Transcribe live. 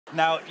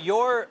Now,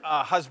 your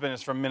husband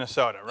is from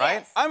Minnesota, right?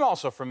 Yes. I'm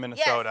also from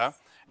Minnesota. Yes.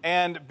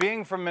 And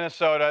being from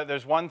Minnesota,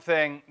 there's one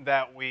thing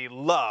that we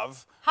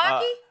love.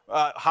 Hockey?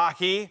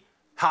 Hockey,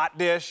 hot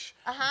dish.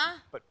 Uh-huh.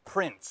 But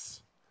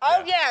Prince.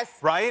 Oh, yes.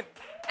 Right?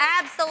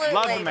 Absolutely.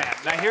 Love the man.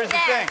 Now, here's the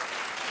thing.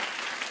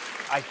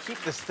 I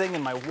keep this thing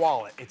in my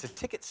wallet. It's a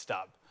ticket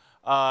stub.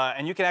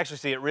 And you can actually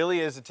see it really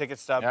is a ticket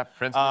stub. Yeah,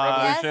 Prince of the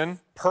Revolution. Yes.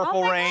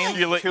 Purple Rain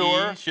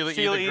tour. Sheila E.,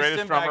 the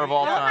greatest drummer of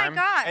all Oh, time.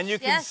 my gosh. And you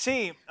can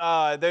see,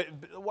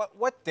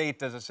 what date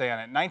does it say on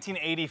it?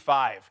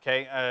 1985,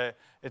 okay?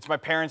 It's my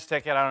parents'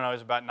 ticket. I don't know, it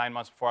was about 9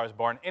 months before I was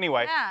born.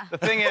 Anyway, the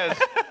thing is...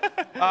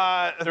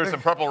 There's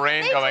some Purple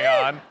Rain going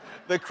on.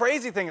 The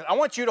crazy thing is, I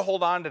want you to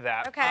hold on to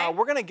that. Okay.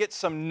 We're going to get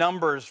some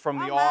numbers from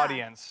the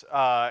audience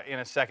in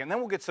a second. Then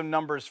we'll get some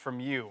numbers from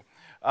you.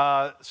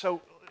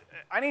 So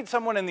I need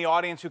someone in the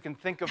audience who can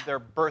think of their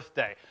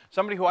birthday.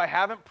 Somebody who I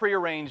haven't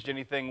prearranged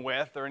anything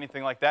with or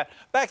anything like that.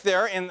 Back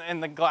there in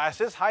the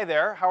glasses. Hi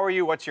there. How are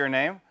you? What's your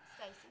name?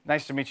 Stacy.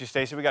 Nice to meet you,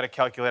 Stacy. We got a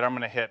calculator. I'm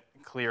going to hit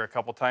clear a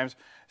couple times.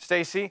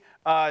 Stacy,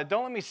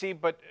 don't let me see,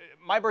 but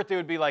my birthday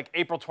would be like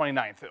April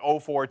 29th,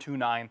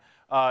 0429.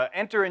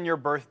 Enter in your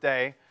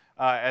birthday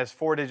as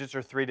 4 digits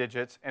or 3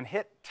 digits and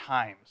hit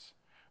times.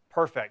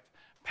 Perfect.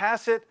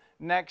 Pass it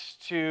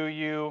next to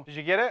you. Did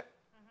you get it?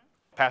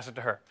 Mm-hmm. Pass it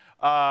to her.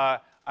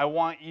 I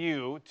want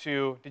you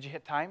to, did you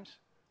hit times?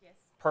 Yes.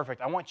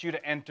 Perfect. I want you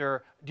to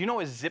enter, do you know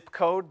a zip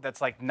code that's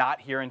like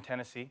not here in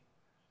Tennessee?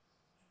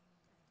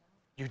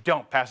 You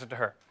don't. Pass it to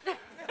her.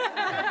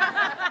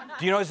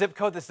 Do you know a zip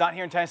code that's not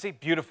here in Tennessee?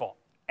 Beautiful.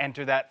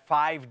 Enter that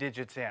 5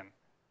 digits in.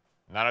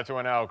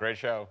 90210, great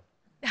show.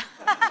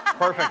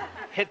 Perfect.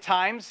 Hit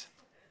times.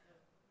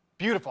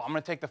 Beautiful. I'm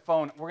going to take the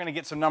phone. We're going to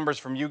get some numbers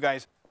from you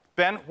guys.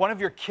 Ben, one of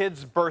your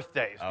kids'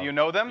 birthdays. Do you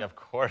know them? Yeah, of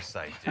course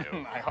I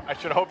do. I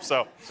should hope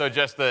so. So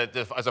just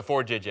as a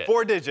 4-digit.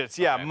 4 digits,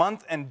 yeah. Okay.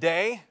 Month and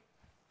day.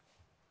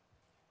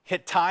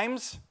 Hit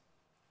times.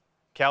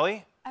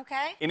 Kelly?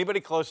 Okay.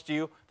 Anybody close to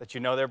you that you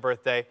know their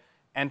birthday,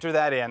 enter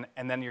that in,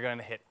 and then you're going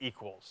to hit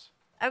equals.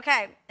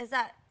 Okay. Is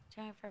that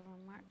January, February,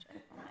 March,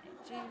 April, May,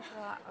 June,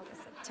 July,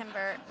 August,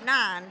 September?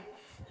 9.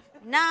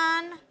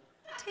 9,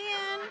 10.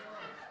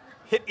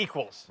 Hit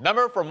equals.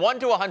 Number from 1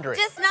 to 100.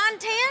 Just 9,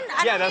 10?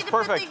 I Yeah, don't that's need to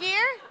perfect. put the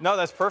year? No,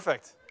 that's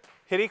perfect.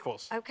 Hit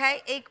equals.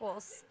 Okay,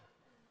 equals.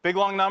 Big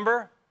long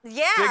number?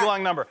 Yeah. Big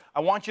long number.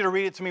 I want you to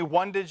read it to me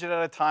 1 digit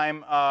at a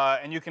time,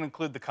 and you can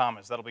include the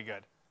commas. That'll be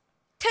good.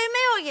 2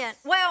 million.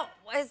 Well,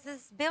 is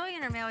this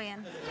billion or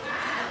million?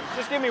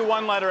 Just give me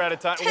 1 letter at a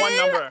time. 2? 1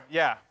 number.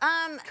 Yeah.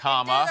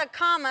 Comma. Do the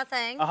comma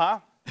thing. Uh-huh.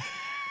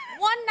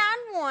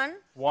 191.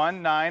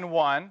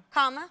 191.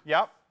 Comma.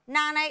 Yep.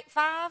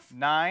 985.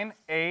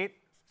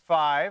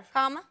 985.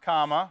 Comma.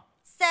 Comma.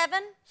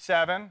 7.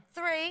 7.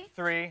 3.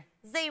 3.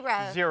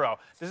 0. 0.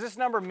 Does this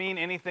number mean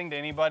anything to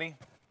anybody?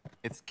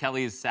 It's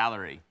Kelly's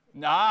salary.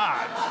 Nah.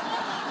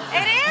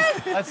 It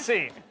is? Let's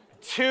see.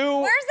 2.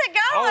 Where's it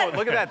going? Oh,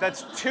 look at that.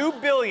 That's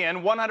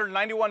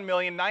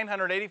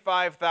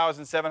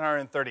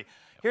 2,191,985,730.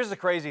 Here's the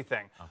crazy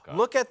thing. Okay.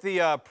 Look at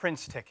the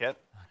Prince ticket,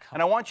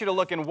 and I want you to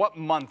look in what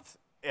month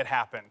it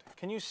happened.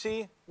 Can you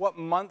see what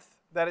month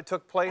that it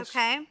took place?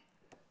 Okay.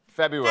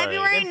 February.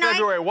 February. In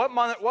February. What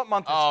month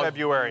is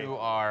February? You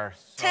are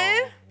so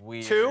 2?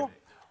 weird. 2.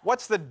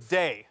 What's the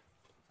day?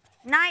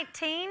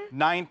 19.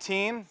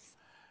 19.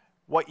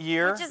 What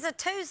year? Which is a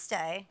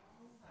Tuesday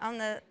on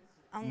the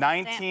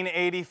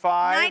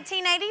 1985.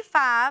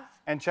 1985.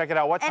 And check it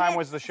out. What time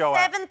was the show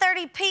at?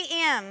 7:30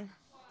 p.m.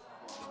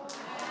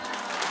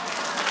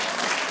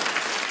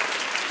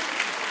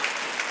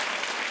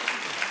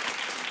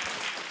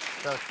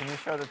 So can you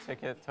show the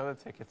ticket? Show the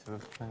ticket to the.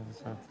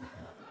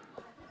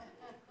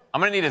 I'm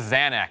gonna need a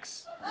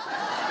Xanax.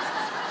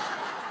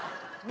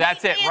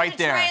 That's Meet it, me in right the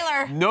there.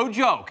 trailer. No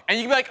joke. And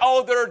you can be like,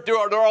 oh,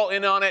 they're all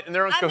in on it and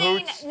they're in I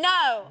cahoots. mean,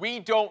 no. We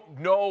don't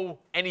know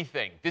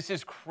anything. This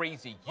is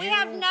crazy. We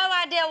have no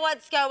idea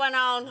what's going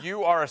on.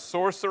 You are a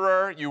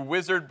sorcerer, you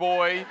wizard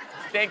boy.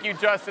 Thank you,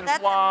 Justin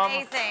That's Flom.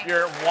 amazing.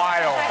 You're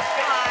wild.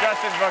 God.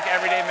 Justin's book,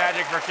 Everyday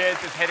Magic for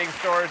Kids, is hitting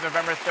stores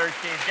November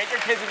 13th. Get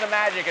your kids into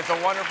magic. It's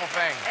a wonderful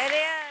thing. It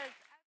is.